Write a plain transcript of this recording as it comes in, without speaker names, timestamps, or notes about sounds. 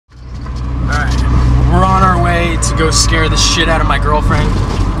go scare the shit out of my girlfriend.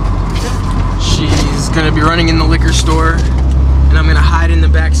 She's gonna be running in the liquor store, and I'm gonna hide in the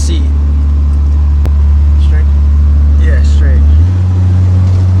back seat. Straight? Yeah, straight.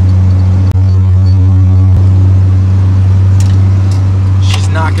 She's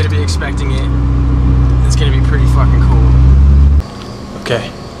not gonna be expecting it. It's gonna be pretty fucking cool.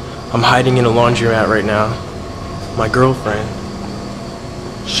 Okay, I'm hiding in a laundromat right now. My girlfriend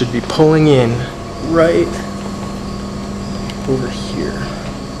should be pulling in right over here.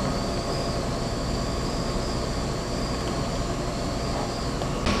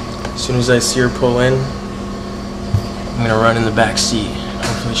 As soon as I see her pull in, I'm gonna run in the back seat.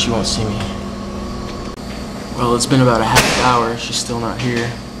 Hopefully she won't see me. Well, it's been about a half hour. She's still not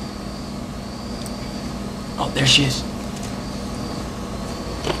here. Oh, there she is.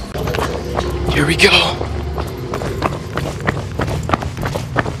 Here we go.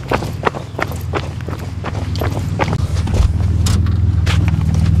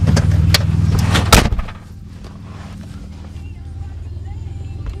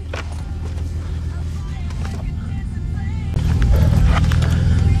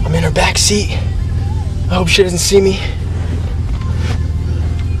 I'm in her back seat. I hope she doesn't see me.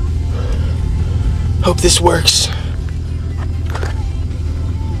 Hope this works.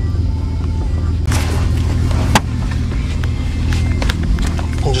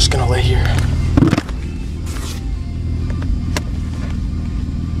 I'm just gonna lay here.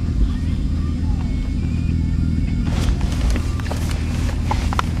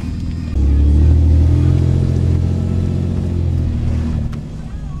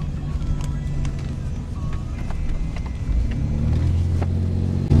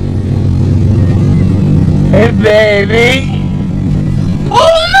 Hey, baby!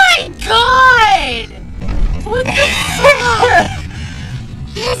 Oh my god! What the fuck?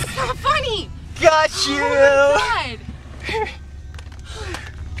 That's so funny! Got you! Oh my god!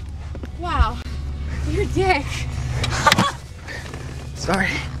 Wow. You're a dick. Sorry.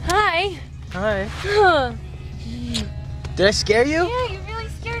 Hi. Hi. Huh. Did I scare you? Yeah, you really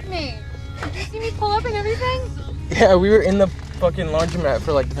scared me. Did you see me pull up and everything? Yeah, we were in the fucking laundromat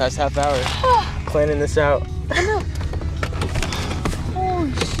for like the past half hour. Planning this out. I know.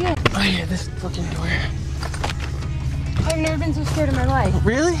 Holy shit. Oh yeah, this fucking door. I've never been so scared in my life.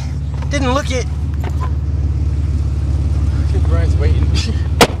 Really? Didn't look it. I think Brian's waiting.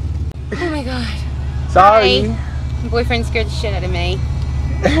 Oh my god. Sorry. Hi. My boyfriend scared the shit out of me.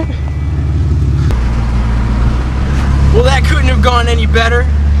 Well, that couldn't have gone any better.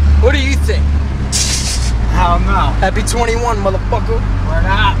 What do you think? Hell no. Happy 21, motherfucker. Word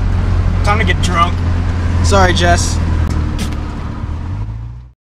up. Time to get drunk. Sorry, Jess.